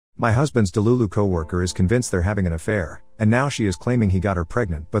My husband's Delulu coworker is convinced they're having an affair, and now she is claiming he got her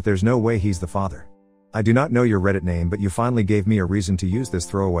pregnant, but there's no way he's the father. I do not know your Reddit name, but you finally gave me a reason to use this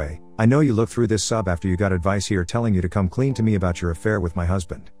throwaway. I know you looked through this sub after you got advice here telling you to come clean to me about your affair with my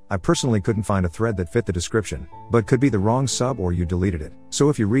husband. I personally couldn't find a thread that fit the description, but could be the wrong sub or you deleted it. So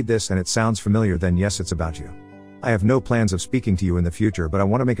if you read this and it sounds familiar, then yes, it's about you. I have no plans of speaking to you in the future, but I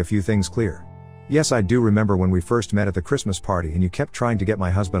want to make a few things clear. Yes, I do remember when we first met at the Christmas party and you kept trying to get my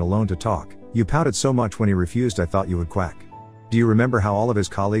husband alone to talk. You pouted so much when he refused, I thought you would quack. Do you remember how all of his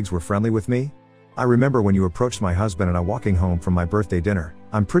colleagues were friendly with me? I remember when you approached my husband and I walking home from my birthday dinner.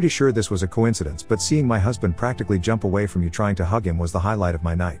 I'm pretty sure this was a coincidence, but seeing my husband practically jump away from you trying to hug him was the highlight of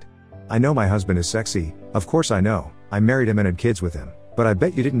my night. I know my husband is sexy, of course I know, I married him and had kids with him, but I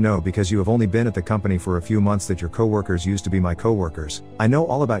bet you didn't know because you have only been at the company for a few months that your coworkers used to be my coworkers. I know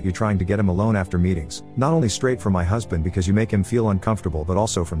all about you trying to get him alone after meetings, not only straight from my husband because you make him feel uncomfortable, but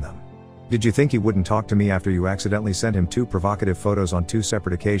also from them. Did you think he wouldn't talk to me after you accidentally sent him 2 provocative photos on 2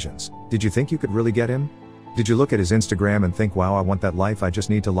 separate occasions? Did you think you could really get him? Did you look at his Instagram and think, wow, I want that life, I just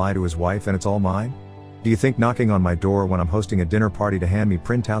need to lie to his wife and it's all mine? Do you think knocking on my door when I'm hosting a dinner party to hand me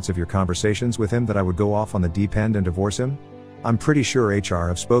printouts of your conversations with him that I would go off on the deep end and divorce him? I'm pretty sure HR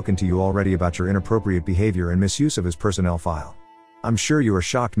have spoken to you already about your inappropriate behavior and misuse of his personnel file. I'm sure you are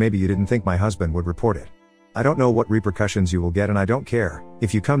shocked maybe you didn't think my husband would report it. I don't know what repercussions you will get and I don't care.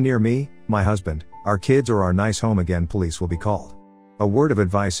 If you come near me, my husband, our kids or our nice home again, police will be called. A word of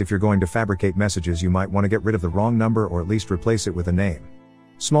advice: if you're going to fabricate messages, you might want to get rid of the wrong number or at least replace it with a name.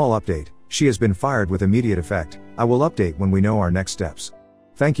 Small update: she has been fired with immediate effect. I will update when we know our next steps.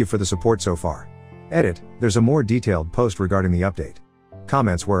 Thank you for the support so far. Edit: there's a more detailed post regarding the update.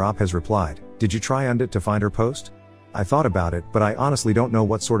 Comments where Op has replied, did you try Undit to find her post? I thought about it, but I honestly don't know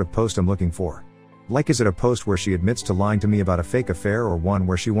what sort of post I'm looking for. Like, is it a post where she admits to lying to me about a fake affair, or one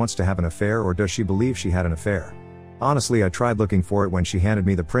where she wants to have an affair, or does she believe she had an affair? Honestly, I tried looking for it when she handed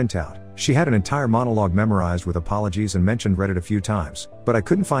me the printout. She had an entire monologue memorized with apologies and mentioned Reddit a few times, but I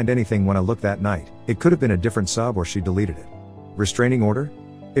couldn't find anything when I looked that night. It could have been a different sub or she deleted it. Restraining order?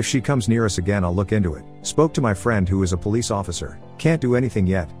 If she comes near us again, I'll look into it. Spoke to my friend who is a police officer. Can't do anything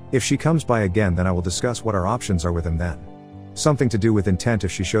yet. If she comes by again, then I will discuss what our options are with him then. Something to do with intent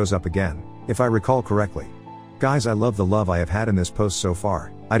if she shows up again, if I recall correctly. Guys, I love the love I have had in this post so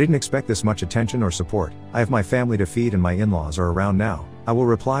far. I didn't expect this much attention or support. I have my family to feed and my in-laws are around now. I will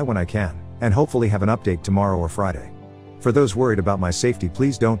reply when I can, and hopefully have an update tomorrow or Friday. For those worried about my safety,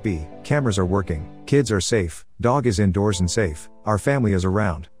 please don't be. Cameras are working, kids are safe, dog is indoors and safe, our family is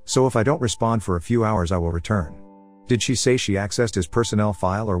around, so if I don't respond for a few hours I will return. Did she say she accessed his personnel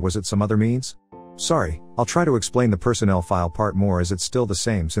file or was it some other means? Sorry, I'll try to explain the personnel file part more as it's still the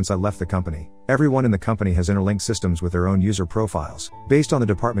same since I left the company. Everyone in the company has interlinked systems with their own user profiles. Based on the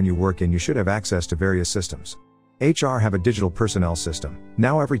department you work in, you should have access to various systems. HR have a digital personnel system.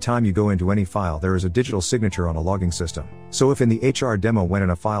 Now every time you go into any file there is a digital signature on a logging system. So if in the HR demo went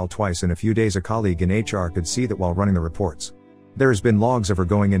in a file twice in a few days, a colleague in HR could see that while running the reports. There has been logs of her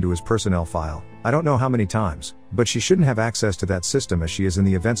going into his personnel file. I don't know how many times, but she shouldn't have access to that system as she is in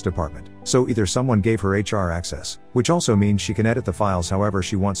the events department. So either someone gave her HR access, which also means she can edit the files however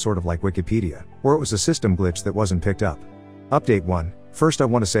she wants, sort of like Wikipedia, or it was a system glitch that wasn't picked up. Update 1. First I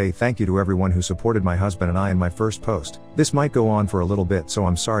want to say thank you to everyone who supported my husband and I in my first post. This might go on for a little bit, so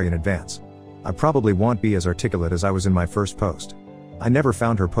I'm sorry in advance. I probably won't be as articulate as I was in my first post. I never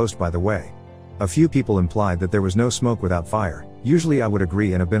found her post, by the way. A few people implied that there was no smoke without fire. Usually I would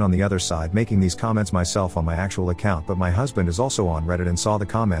agree and have been on the other side making these comments myself on my actual account, but my husband is also on Reddit and saw the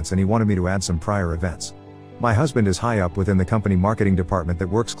comments and he wanted me to add some prior events. My husband is high up within the company marketing department that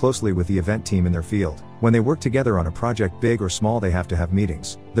works closely with the event team in their field. When they work together on a project, big or small, they have to have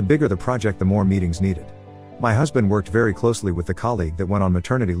meetings. The bigger the project, the more meetings needed. My husband worked very closely with the colleague that went on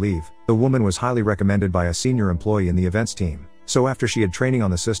maternity leave. The woman was highly recommended by a senior employee in the events team. So after she had training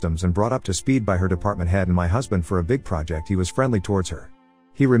on the systems and brought up to speed by her department head and my husband for a big project, he was friendly towards her.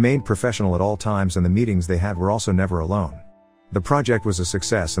 He remained professional at all times and the meetings they had were also never alone. The project was a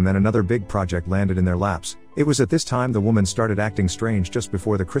success and then another big project landed in their laps. It was at this time the woman started acting strange just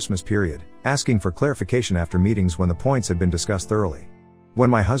before the Christmas period, asking for clarification after meetings when the points had been discussed thoroughly. When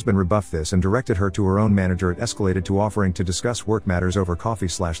my husband rebuffed this and directed her to her own manager, it escalated to offering to discuss work matters over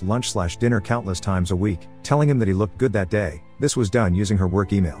coffee/lunch/dinner countless times a week, telling him that he looked good that day. This was done using her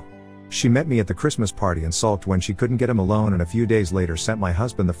work email. She met me at the Christmas party and sulked when she couldn't get him alone, and a few days later sent my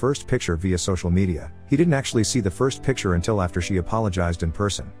husband the first picture via social media. He didn't actually see the first picture until after she apologized in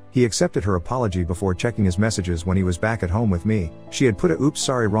person. He accepted her apology before checking his messages when he was back at home with me. She had put a "oops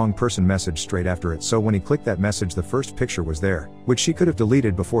sorry wrong person" message straight after it, so when he clicked that message the first picture was there, which she could have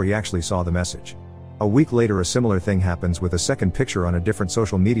deleted before he actually saw the message. A week later a similar thing happens with a second picture on a different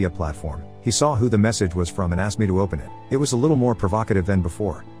social media platform. He saw who the message was from and asked me to open it. It was a little more provocative than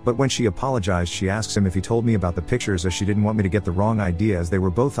before, but when she apologized she asks him if he told me about the pictures, as she didn't want me to get the wrong idea, as they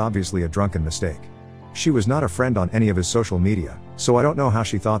were both obviously a drunken mistake. She was not a friend on any of his social media, so I don't know how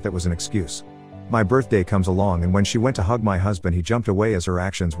she thought that was an excuse. My birthday comes along, and when she went to hug my husband he jumped away as her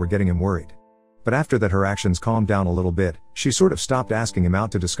actions were getting him worried. But after that her actions calmed down a little bit. She sort of stopped asking him out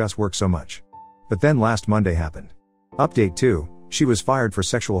to discuss work so much. But then last Monday happened. Update 2. She was fired for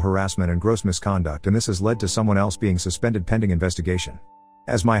sexual harassment and gross misconduct, and this has led to someone else being suspended pending investigation.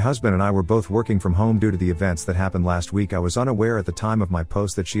 As my husband and I were both working from home due to the events that happened last week, I was unaware at the time of my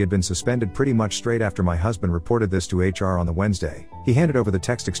post that she had been suspended pretty much straight after my husband reported this to HR on the Wednesday. He handed over the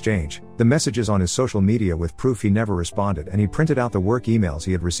text exchange, the messages on his social media with proof he never responded, and he printed out the work emails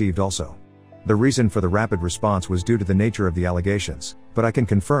he had received also. The reason for the rapid response was due to the nature of the allegations, but I can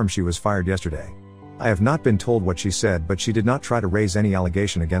confirm she was fired yesterday. I have not been told what she said, but she did not try to raise any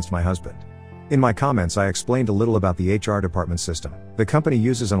allegation against my husband. In my comments I explained a little about the HR department system. The company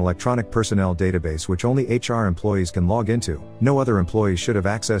uses an electronic personnel database which only HR employees can log into. No other employees should have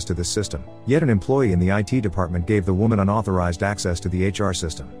access to this system, yet an employee in the IT department gave the woman unauthorized access to the HR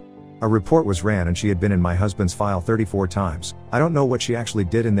system. A report was ran and she had been in my husband's file 34 times. I don't know what she actually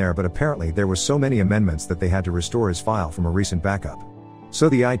did in there, but apparently there was so many amendments that they had to restore his file from a recent backup. So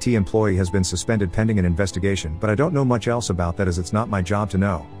the IT employee has been suspended pending an investigation, but I don't know much else about that as it's not my job to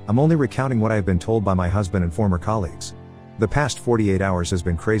know. I'm only recounting what I have been told by my husband and former colleagues. The past 48 hours has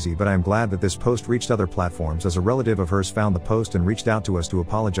been crazy, but I am glad that this post reached other platforms, as a relative of hers found the post and reached out to us to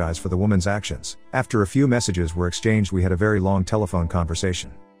apologize for the woman's actions. After a few messages were exchanged we had a very long telephone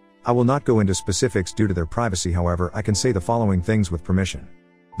conversation. I will not go into specifics due to their privacy, however I can say the following things with permission.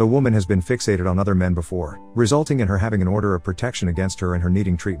 The woman has been fixated on other men before, resulting in her having an order of protection against her and her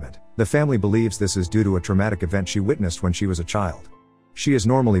needing treatment. The family believes this is due to a traumatic event she witnessed when she was a child. She is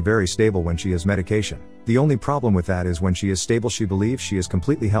normally very stable when she is medication. The only problem with that is when she is stable she believes she is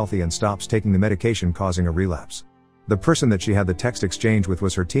completely healthy and stops taking the medication, causing a relapse. The person that she had the text exchange with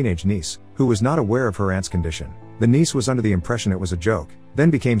was her teenage niece, who was not aware of her aunt's condition. The niece was under the impression it was a joke, then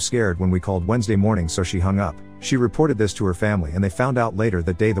became scared when we called Wednesday morning, so she hung up. She reported this to her family and they found out later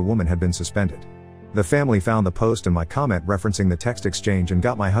that day the woman had been suspended. The family found the post and my comment referencing the text exchange and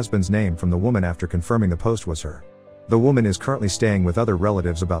got my husband's name from the woman after confirming the post was her. The woman is currently staying with other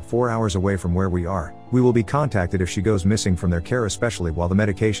relatives about 4 hours away from where we are. We will be contacted if she goes missing from their care, especially while the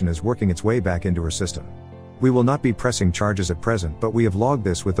medication is working its way back into her system. We will not be pressing charges at present, but we have logged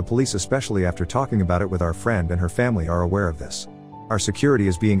this with the police, especially after talking about it with our friend, and her family are aware of this. Our security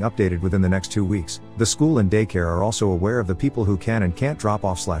is being updated within the next 2 weeks. The school and daycare are also aware of the people who can and can't drop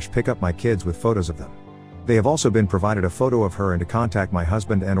off/pick up my kids with photos of them. They have also been provided a photo of her and to contact my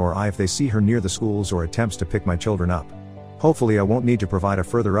husband and or I if they see her near the schools or attempts to pick my children up. Hopefully I won't need to provide a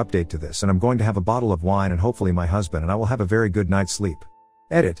further update to this, and I'm going to have a bottle of wine and hopefully my husband and I will have a very good night's sleep.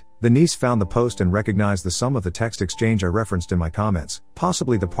 Edit. The niece found the post and recognized the sum of the text exchange I referenced in my comments,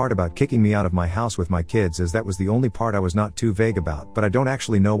 possibly the part about kicking me out of my house with my kids, as that was the only part I was not too vague about, but I don't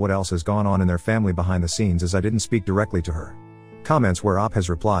actually know what else has gone on in their family behind the scenes, as I didn't speak directly to her. Comments where OP has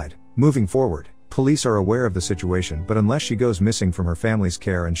replied, moving forward, police are aware of the situation, but unless she goes missing from her family's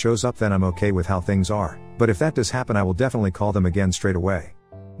care and shows up, then I'm okay with how things are, but if that does happen I will definitely call them again straight away.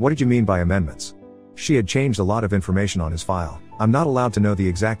 What did you mean by amendments? She had changed a lot of information on his file. I'm not allowed to know the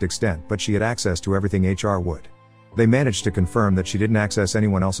exact extent, but she had access to everything HR would. They managed to confirm that she didn't access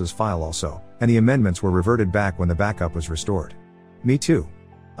anyone else's file also, and the amendments were reverted back when the backup was restored. Me too.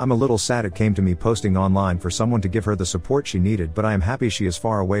 I'm a little sad it came to me posting online for someone to give her the support she needed, but I am happy she is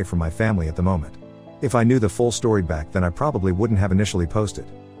far away from my family at the moment. If I knew the full story back then I probably wouldn't have initially posted.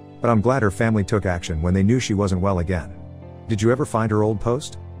 But I'm glad her family took action when they knew she wasn't well again. Did you ever find her old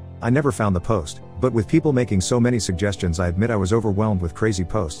post? I never found the post, but with people making so many suggestions I admit I was overwhelmed with crazy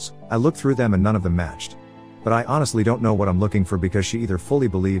posts. I looked through them and none of them matched. But I honestly don't know what I'm looking for, because she either fully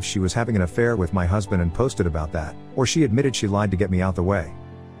believes she was having an affair with my husband and posted about that, or she admitted she lied to get me out the way.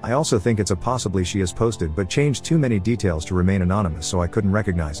 I also think it's a possibly she has posted but changed too many details to remain anonymous, so I couldn't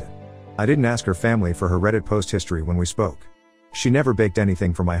recognize it. I didn't ask her family for her Reddit post history when we spoke. She never baked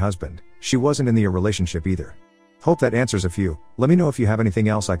anything for my husband. She wasn't in the relationship either. Hope that answers a few. Let me know if you have anything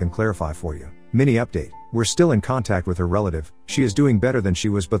else I can clarify for you. Mini update. We're still in contact with her relative. She is doing better than she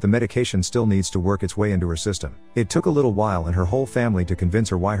was, but the medication still needs to work its way into her system. It took a little while and her whole family to convince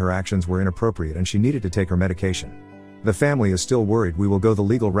her why her actions were inappropriate and she needed to take her medication. The family is still worried we will go the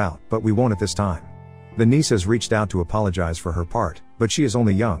legal route, but we won't at this time. The niece has reached out to apologize for her part, but she is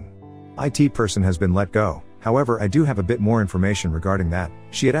only young. IT person has been let go. However, I do have a bit more information regarding that.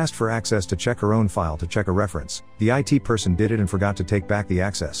 She had asked for access to check her own file to check a reference. The IT person did it and forgot to take back the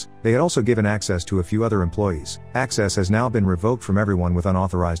access. They had also given access to a few other employees. Access has now been revoked from everyone with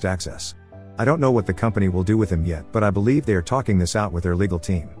unauthorized access. I don't know what the company will do with him yet, but I believe they are talking this out with their legal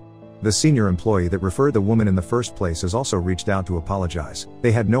team. The senior employee that referred the woman in the first place has also reached out to apologize.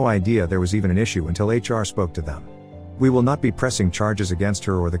 They had no idea there was even an issue until HR spoke to them. We will not be pressing charges against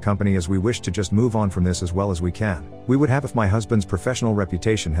her or the company as we wish to just move on from this as well as we can. We would have if my husband's professional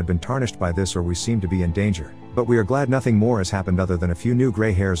reputation had been tarnished by this or we seem to be in danger. But we are glad nothing more has happened other than a few new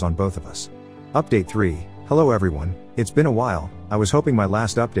gray hairs on both of us. Update 3. Hello everyone. It's been a while. I was hoping my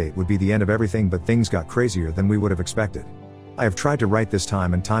last update would be the end of everything, but things got crazier than we would have expected. I have tried to write this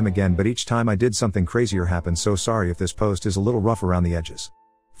time and time again, but each time I did something crazier happened, so sorry if this post is a little rough around the edges.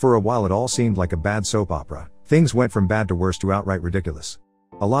 For a while it all seemed like a bad soap opera. Things went from bad to worse to outright ridiculous.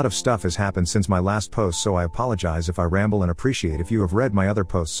 A lot of stuff has happened since my last post, so I apologize if I ramble and appreciate if you have read my other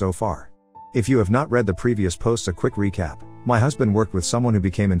posts so far. If you have not read the previous posts, a quick recap. My husband worked with someone who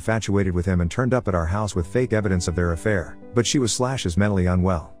became infatuated with him and turned up at our house with fake evidence of their affair, but she was / mentally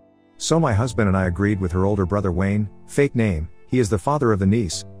unwell. So my husband and I agreed with her older brother Wayne, fake name, he is the father of the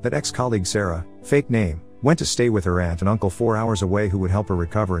niece, that ex-colleague Sarah, fake name, went to stay with her aunt and uncle 4 hours away who would help her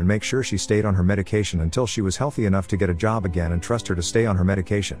recover and make sure she stayed on her medication until she was healthy enough to get a job again and trust her to stay on her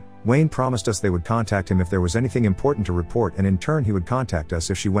medication. Wayne promised us they would contact him if there was anything important to report, and in turn he would contact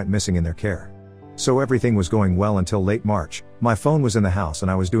us if she went missing in their care. So everything was going well until late March. My phone was in the house and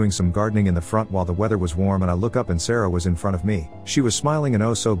I was doing some gardening in the front while the weather was warm, and I look up and Sarah was in front of me. She was smiling and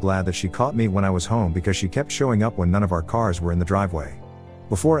oh so glad that she caught me when I was home because she kept showing up when none of our cars were in the driveway.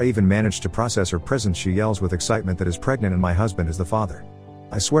 Before I even managed to process her presence, she yells with excitement that is pregnant and my husband is the father.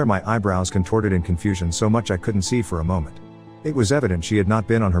 I swear my eyebrows contorted in confusion so much I couldn't see for a moment. It was evident she had not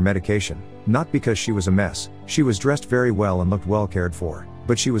been on her medication, not because she was a mess. She was dressed very well and looked well cared for,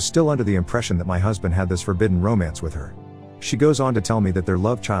 but she was still under the impression that my husband had this forbidden romance with her. She goes on to tell me that their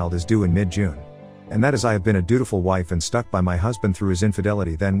love child is due in mid-June. And that as I have been a dutiful wife and stuck by my husband through his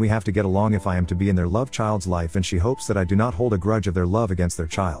infidelity, then we have to get along if I am to be in their love child's life, and she hopes that I do not hold a grudge of their love against their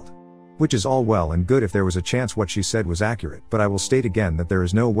child. Which is all well and good if there was a chance what she said was accurate, but I will state again that there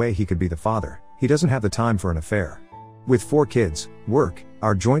is no way he could be the father. He doesn't have the time for an affair. With 4 kids, work,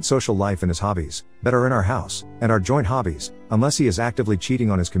 our joint social life and his hobbies, that are in our house, and our joint hobbies, unless he is actively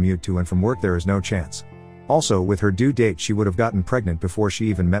cheating on his commute to and from work, there is no chance. Also, with her due date she would have gotten pregnant before she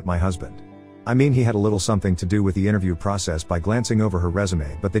even met my husband. I mean, he had a little something to do with the interview process by glancing over her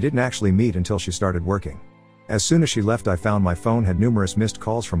resume, but they didn't actually meet until she started working. As soon as she left, I found my phone had numerous missed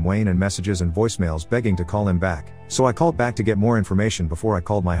calls from Wayne and messages and voicemails begging to call him back, so I called back to get more information before I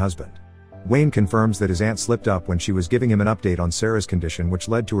called my husband. Wayne confirms that his aunt slipped up when she was giving him an update on Sarah's condition, which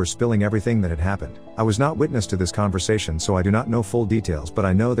led to her spilling everything that had happened. I was not witness to this conversation, so I do not know full details, but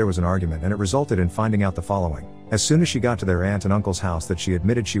I know there was an argument and it resulted in finding out the following. As soon as she got to their aunt and uncle's house that she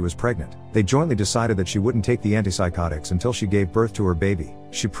admitted she was pregnant, they jointly decided that she wouldn't take the antipsychotics until she gave birth to her baby.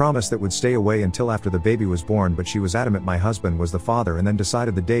 She promised that would stay away until after the baby was born, but she was adamant my husband was the father, and then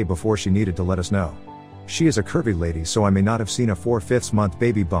decided the day before she needed to let us know. She is a curvy lady, so I may not have seen a 4/5 month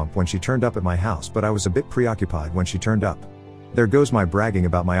baby bump when she turned up at my house, but I was a bit preoccupied when she turned up. There goes my bragging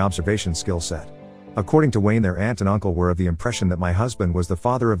about my observation skill set. According to Wayne, their aunt and uncle were of the impression that my husband was the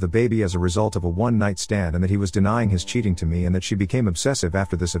father of the baby as a result of a one-night stand, and that he was denying his cheating to me, and that she became obsessive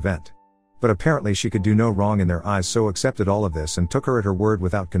after this event. But apparently she could do no wrong in their eyes, so accepted all of this and took her at her word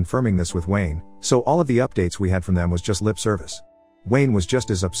without confirming this with Wayne, so all of the updates we had from them was just lip service. Wayne was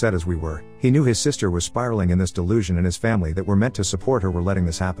just as upset as we were. He knew his sister was spiraling in this delusion, and his family that were meant to support her were letting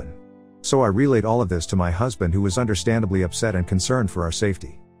this happen. So I relayed all of this to my husband, who was understandably upset and concerned for our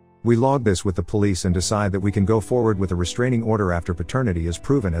safety. We logged this with the police and decide that we can go forward with a restraining order after paternity is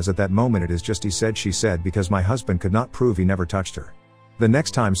proven, as at that moment it is just he said she said, because my husband could not prove he never touched her. The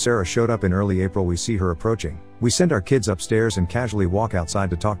next time Sarah showed up in early April, we see her approaching. We send our kids upstairs and casually walk outside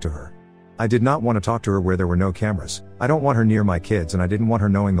to talk to her. I did not want to talk to her where there were no cameras. I don't want her near my kids, and I didn't want her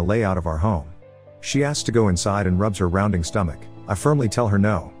knowing the layout of our home. She asks to go inside and rubs her rounding stomach. I firmly tell her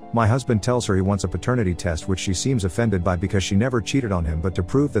no. My husband tells her he wants a paternity test, which she seems offended by because she never cheated on him, but to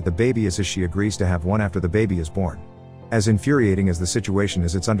prove that the baby is his, she agrees to have one after the baby is born. As infuriating as the situation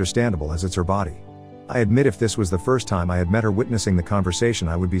is, it's understandable as it's her body. I admit if this was the first time I had met her witnessing the conversation,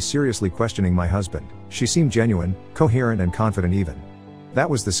 I would be seriously questioning my husband. She seemed genuine, coherent and confident even. That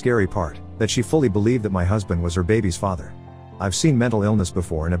was the scary part, that she fully believed that my husband was her baby's father. I've seen mental illness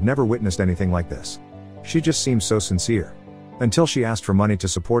before and have never witnessed anything like this. She just seemed so sincere. Until she asked for money to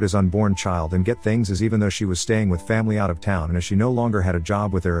support his unborn child and get things as even though she was staying with family out of town, and as she no longer had a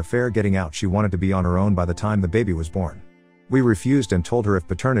job with their affair getting out, she wanted to be on her own by the time the baby was born. We refused and told her if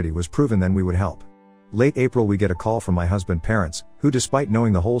paternity was proven then we would help. Late April we get a call from my husband's parents, who despite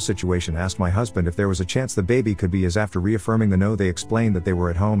knowing the whole situation asked my husband if there was a chance the baby could be his. After reaffirming the no, they explained that they were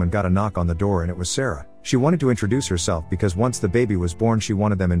at home and got a knock on the door, and it was Sarah. She wanted to introduce herself because once the baby was born she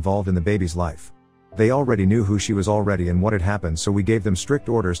wanted them involved in the baby's life. They already knew who she was already and what had happened, so we gave them strict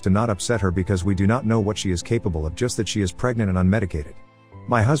orders to not upset her because we do not know what she is capable of, just that she is pregnant and unmedicated.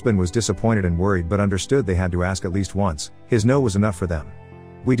 My husband was disappointed and worried but understood they had to ask at least once. His no was enough for them.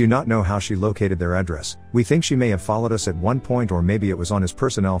 We do not know how she located their address. We think she may have followed us at one point, or maybe it was on his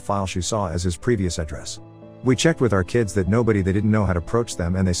personnel file she saw as his previous address. We checked with our kids that they didn't know how to approach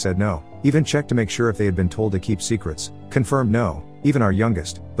them and they said no. Even checked to make sure if they had been told to keep secrets. Confirmed no, even our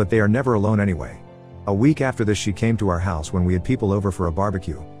youngest, but they are never alone anyway. A week after this she came to our house when we had people over for a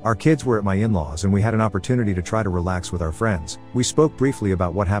barbecue. Our kids were at my in-laws and we had an opportunity to try to relax with our friends. We spoke briefly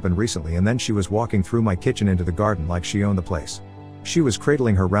about what happened recently and then she was walking through my kitchen into the garden like she owned the place. She was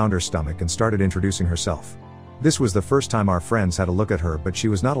cradling her rounder stomach and started introducing herself. This was the first time our friends had a look at her, but she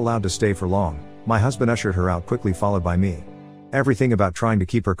was not allowed to stay for long. My husband ushered her out quickly, followed by me. Everything about trying to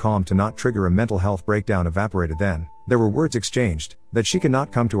keep her calm to not trigger a mental health breakdown evaporated then. There were words exchanged, that she could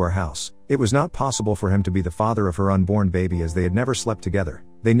not come to our house. It was not possible for him to be the father of her unborn baby as they had never slept together.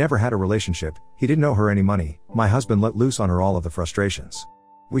 They never had a relationship. He didn't owe her any money. My husband let loose on her all of the frustrations.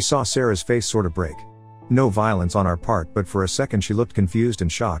 We saw Sarah's face sort of break. No violence on our part, but for a second she looked confused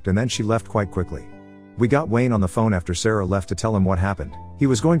and shocked, and then she left quite quickly. We got Wayne on the phone after Sarah left to tell him what happened. He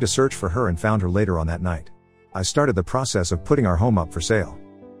was going to search for her and found her later on that night. I started the process of putting our home up for sale.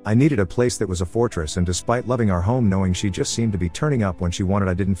 I needed a place that was a fortress, and despite loving our home, knowing she just seemed to be turning up when she wanted,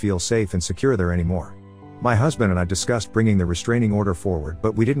 I didn't feel safe and secure there anymore. My husband and I discussed bringing the restraining order forward,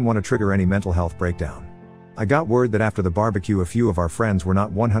 but we didn't want to trigger any mental health breakdown. I got word that after the barbecue a few of our friends were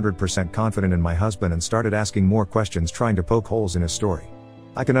not 100% confident in my husband and started asking more questions, trying to poke holes in his story.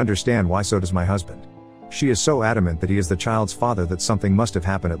 I can understand why, so does my husband. She is so adamant that he is the child's father that something must have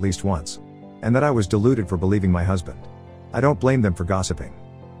happened at least once. And that I was deluded for believing my husband. I don't blame them for gossiping.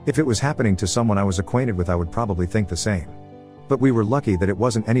 If it was happening to someone I was acquainted with, I would probably think the same. But we were lucky that it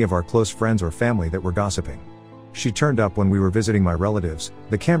wasn't any of our close friends or family that were gossiping. She turned up when we were visiting my relatives.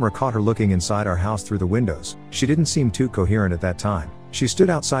 The camera caught her looking inside our house through the windows. She didn't seem too coherent at that time. She stood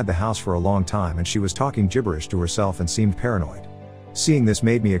outside the house for a long time and she was talking gibberish to herself and seemed paranoid. Seeing this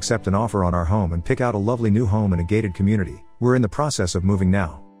made me accept an offer on our home and pick out a lovely new home in a gated community. We're in the process of moving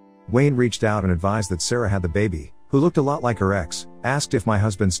now. Wayne reached out and advised that Sarah had the baby, who looked a lot like her ex, asked if my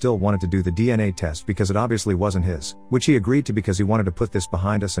husband still wanted to do the DNA test because it obviously wasn't his, which he agreed to because he wanted to put this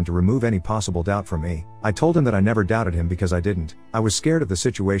behind us and to remove any possible doubt from me. I told him that I never doubted him because I didn't. I was scared of the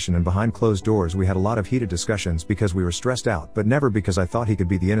situation, and behind closed doors we had a lot of heated discussions because we were stressed out, but never because I thought he could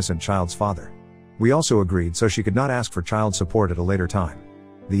be the innocent child's father. We also agreed so she could not ask for child support at a later time.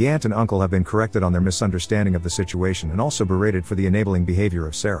 The aunt and uncle have been corrected on their misunderstanding of the situation and also berated for the enabling behavior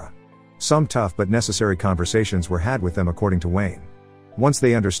of Sarah. Some tough but necessary conversations were had with them, according to Wayne. Once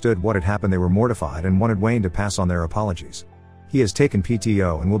they understood what had happened, they were mortified and wanted Wayne to pass on their apologies. He has taken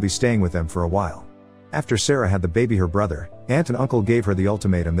PTO and will be staying with them for a while. After Sarah had the baby, her brother, aunt and uncle gave her the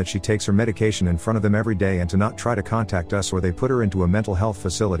ultimatum that she takes her medication in front of them every day and to not try to contact us, or they put her into a mental health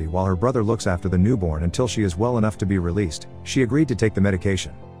facility while her brother looks after the newborn until she is well enough to be released. She agreed to take the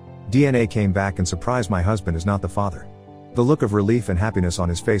medication. DNA came back and surprised my husband is not the father. The look of relief and happiness on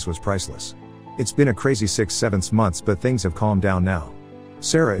his face was priceless. It's been a crazy 6-7 months, but things have calmed down now.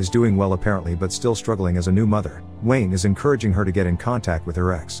 Sarah is doing well apparently, but still struggling as a new mother. Wayne is encouraging her to get in contact with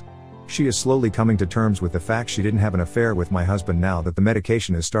her ex. She is slowly coming to terms with the fact she didn't have an affair with my husband now that the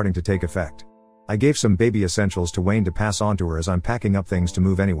medication is starting to take effect. I gave some baby essentials to Wayne to pass on to her as I'm packing up things to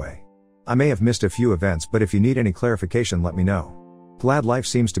move anyway. I may have missed a few events, but if you need any clarification, let me know. Glad life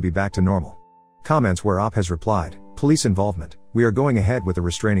seems to be back to normal. Comments where Op has replied, police involvement, we are going ahead with a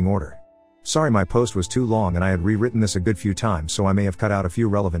restraining order. Sorry my post was too long and I had rewritten this a good few times, so I may have cut out a few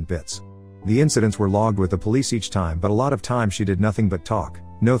relevant bits. The incidents were logged with the police each time, but a lot of times she did nothing but talk.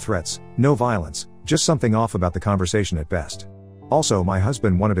 No threats, no violence, just something off about the conversation at best. Also, my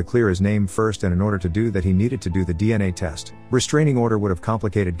husband wanted to clear his name first, and in order to do that he needed to do the DNA test. Restraining order would have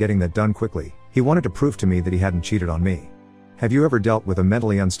complicated getting that done quickly. He wanted to prove to me that he hadn't cheated on me. Have you ever dealt with a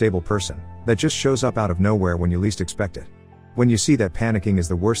mentally unstable person that just shows up out of nowhere when you least expect it? When you see that panicking is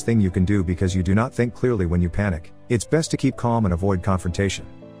the worst thing you can do because you do not think clearly when you panic, it's best to keep calm and avoid confrontation.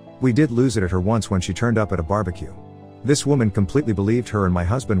 We did lose it at her once when she turned up at a barbecue. This woman completely believed her and my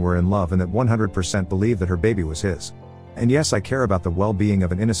husband were in love and that 100% believed that her baby was his. And yes, I care about the well-being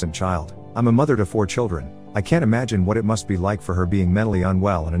of an innocent child. I'm a mother to 4 children. I can't imagine what it must be like for her being mentally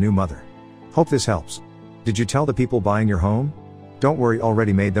unwell and a new mother. Hope this helps. Did you tell the people buying your home? Don't worry,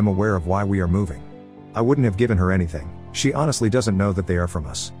 already made them aware of why we are moving. I wouldn't have given her anything. She honestly doesn't know that they are from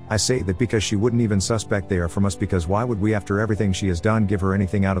us. I say that because she wouldn't even suspect they are from us, because why would we, after everything she has done, give her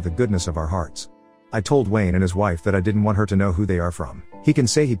anything out of the goodness of our hearts? I told Wayne and his wife that I didn't want her to know who they are from. He can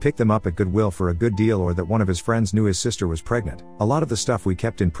say he picked them up at Goodwill for a good deal, or that one of his friends knew his sister was pregnant. A lot of the stuff we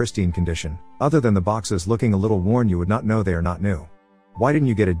kept in pristine condition, other than the boxes looking a little worn. You would not know they are not new. Why didn't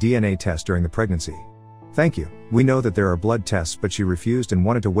you get a DNA test during the pregnancy? Thank you. We know that there are blood tests, but she refused and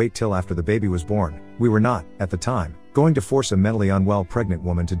wanted to wait till after the baby was born. We were not, at the time, going to force a mentally unwell pregnant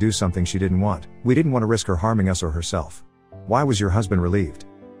woman to do something she didn't want. We didn't want to risk her harming us or herself. Why was your husband relieved?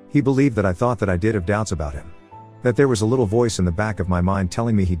 He believed that I thought that I did have doubts about him. That there was a little voice in the back of my mind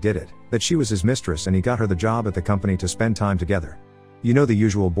telling me he did it, that she was his mistress and he got her the job at the company to spend time together. You know, the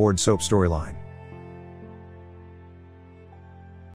usual board soap storyline.